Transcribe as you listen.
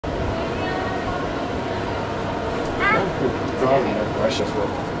probably have questions, but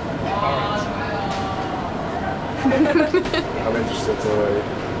I'm interested already.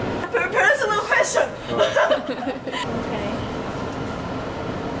 Personal question. Okay.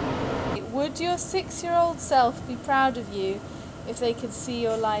 Would your 6-year-old self be proud of you if they could see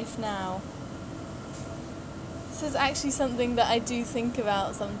your life now? This is actually something that I do think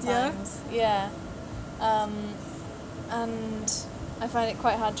about sometimes. Yeah. And I find it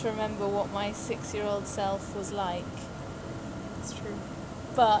quite hard to remember what my 6-year-old self was like. That's true.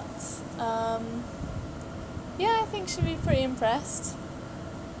 But yeah, I think she'd be pretty impressed.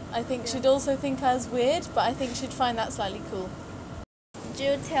 I think she'd also think I was weird, but I think she'd find that slightly cool. Would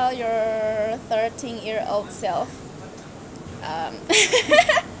you tell your 13-year-old self?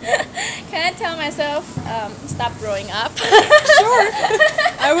 Can I tell myself stop growing up? Sure.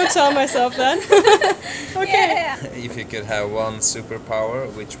 I would tell myself then. Okay. Yeah. If you could have one superpower,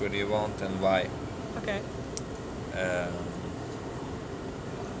 which would you want and why? Okay.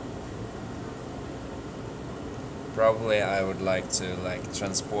 Probably I would like to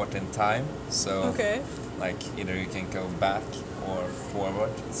transport in time. So Okay. either you can go back or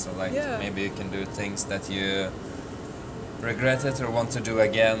forward. So Yeah. maybe you can do things that you regret it or want to do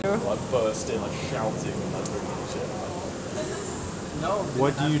again. Burst in shouting and that sort of shit.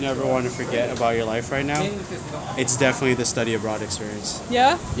 What do you never want to forget about your life right now? It's definitely the study abroad experience.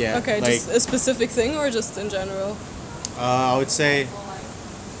 Yeah? Yeah, Okay, just a specific thing or just in general? I would say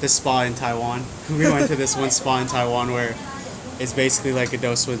this spa in Taiwan. We went to this one spa in Taiwan where it's basically like a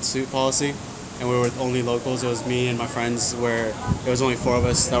do-swimsuit policy, and we were with only locals. It was me and my friends, where it was only 4 of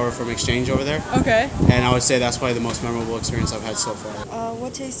us that were from exchange over there. Okay. And I would say that's probably the most memorable experience I've had so far.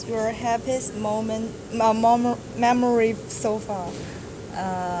 What is your happiest memory so far?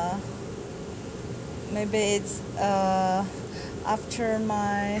 Maybe it's after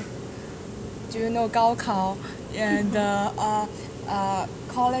my, do you know 高考 and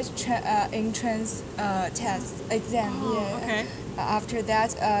college entrance test exam. Yeah. Okay. After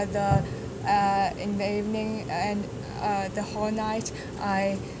that, in the evening and the whole night,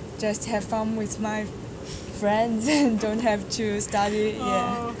 I just have fun with my friends and don't have to study. Yeah.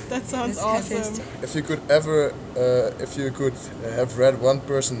 Oh, that sounds It's awesome. happiest. If you could have read one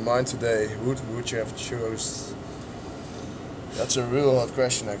person's mind today, who would you have chose? That's a real hard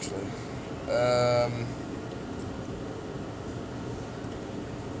question, actually.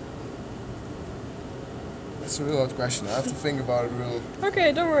 That's a real hard question. I have to think about it real.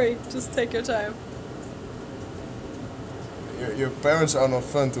 Okay, don't worry. Just take your time. Your parents are not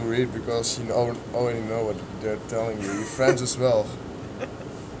fun to read because you already know what they're telling you. Your friends as well.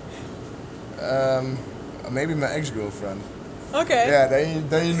 Maybe my ex-girlfriend. Okay. Yeah,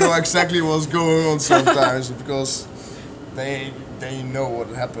 then you know exactly what's going on sometimes because they know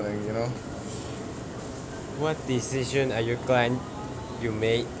what's happening, you know. What decision are you glad you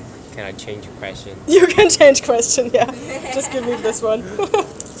made? Can I change the question? You can change question, yeah. Just give me this one. Okay.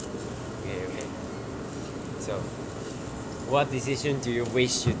 So, what decision do you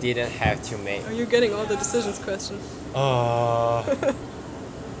wish you didn't have to make? Are you getting all the decisions question?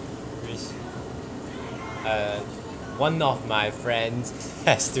 Wish. One of my friends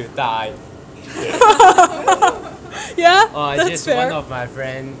has to die. Yeah, Or that's just fair. one of my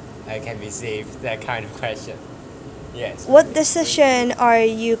friend can be saved. That kind of question. Yes. What decision are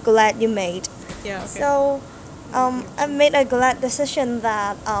you glad you made? Yeah, okay. So, I made a glad decision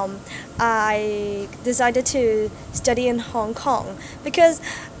that I decided to study in Hong Kong because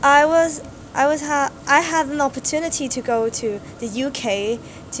I had an opportunity to go to the UK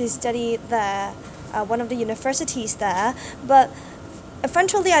to study there, one of the universities there, but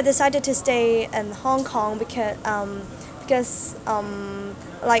eventually I decided to stay in Hong Kong because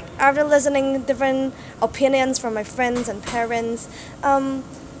like after listening different opinions from my friends and parents,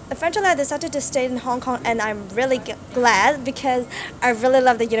 eventually I decided to stay in Hong Kong, and I'm really glad because I really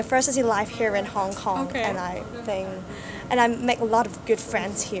love the university life here in Hong Kong. Okay. And I make a lot of good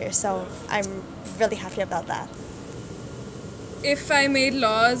friends here, so I'm really happy about that. If I made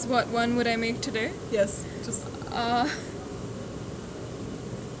laws, what one would I make today? Yes, just Wow,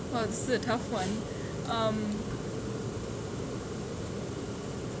 this is a tough one.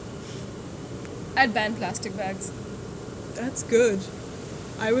 I'd ban plastic bags. that's good.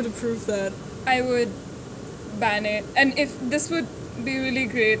 I would approve that. I would ban it, and if this would be really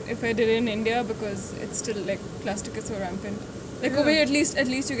great if I did it in India because it's still like plastic is so rampant. Like over here, at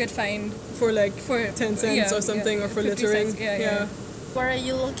least you get fined For like for 10 cents or something, or for 50 littering. cents, yeah. What are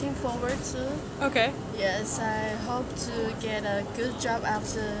you looking forward to? Okay. Yes, I hope to get a good job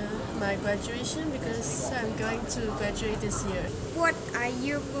after my graduation because I'm going to graduate this year. What are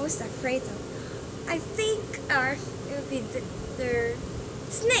you most afraid of? I think it would be the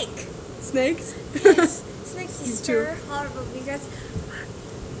snake. Snakes? Yes, snakes is Me too. very horrible because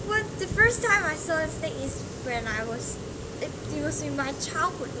the first time I saw a snake is when it was in my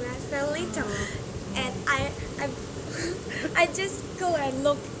childhood when I felt little, and I just go and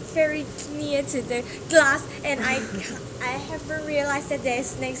look very near to the glass, and I haven't realized that there's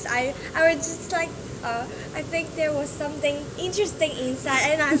snakes. I was just like I think there was something interesting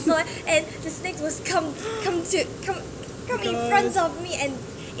inside, and I thought, and the snake was come in front of me, and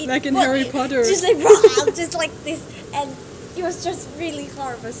it Like in Harry Potter. just like wow, just like this, and it was just really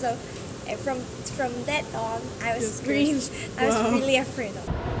horrible. So from that on, I was really afraid of.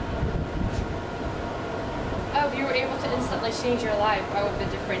 Oh, if you were able to instantly change your life, what would be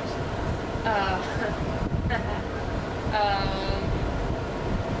different?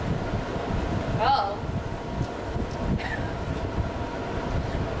 Well.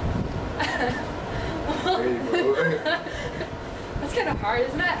 That's kind of hard,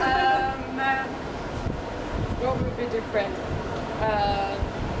 isn't it? What would be different?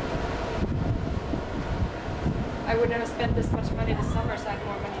 I would never spend this much money this summer, so I have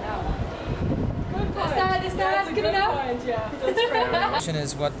more money now. Is that good enough? The question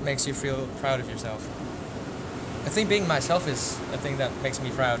is, what makes you feel proud of yourself? I think being myself is a thing that makes me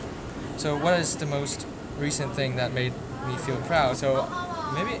proud. So what is the most recent thing that made me feel proud? So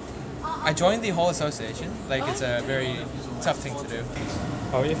maybe I joined the Hall Association. Like, it's a very tough thing to do.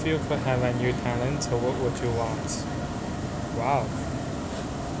 Oh, if you could have a new talent, what would you want? Wow.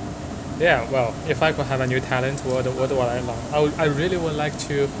 Yeah, well, if I could have a new talent, what would I love? I really would like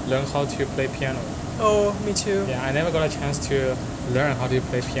to learn how to play piano. Oh, me too. Yeah, I never got a chance to learn how to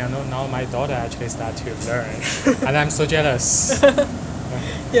play piano. Now my daughter actually started to learn, and I'm so jealous.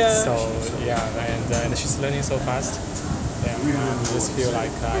 Yeah. So yeah, and she's learning so fast. Yeah, I just feel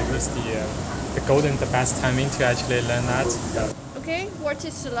like I missed the best timing to actually learn that. Okay, what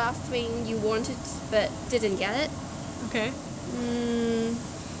is the last thing you wanted but didn't get it? Okay.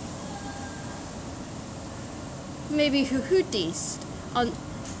 Maybe hoodies on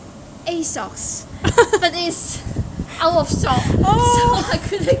ASOS, but it's out of stock, so I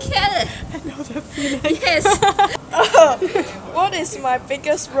couldn't get it. I know that feeling. Yes. What is my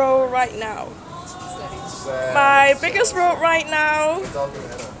biggest role right now? My biggest role right now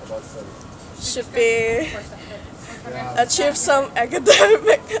should be achieve some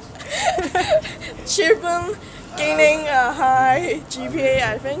academic achievement, gaining a high GPA,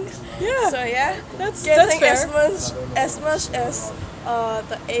 I think. Yeah. So yeah, that's getting fair. as much as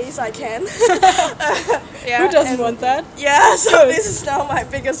the A's I can. Yeah, Who doesn't want that? Yeah, so this is now my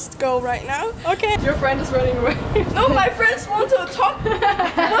biggest goal right now. Okay. Your friend is running away. No, my friends want to talk,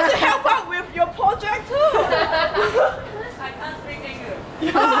 want to help out with your project too. I can't speak English. She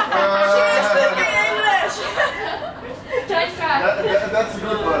is speaking English. Nice try. That's a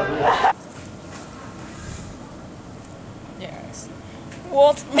good one. Yes.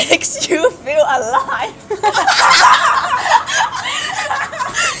 What makes you feel alive?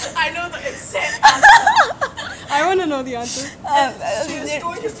 I know the exact answer. I want to know the answer. She's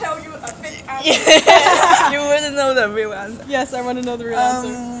going to tell you a fake answer. You wouldn't know the real answer. Yes, I want to know the real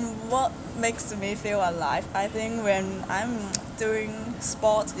answer. What makes me feel alive? I think when I'm doing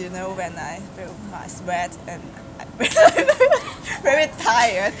sport, you know, when I feel my sweat and I'm very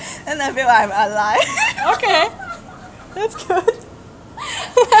tired, and I feel I'm alive. Okay, that's good.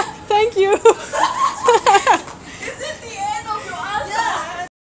 Thank you.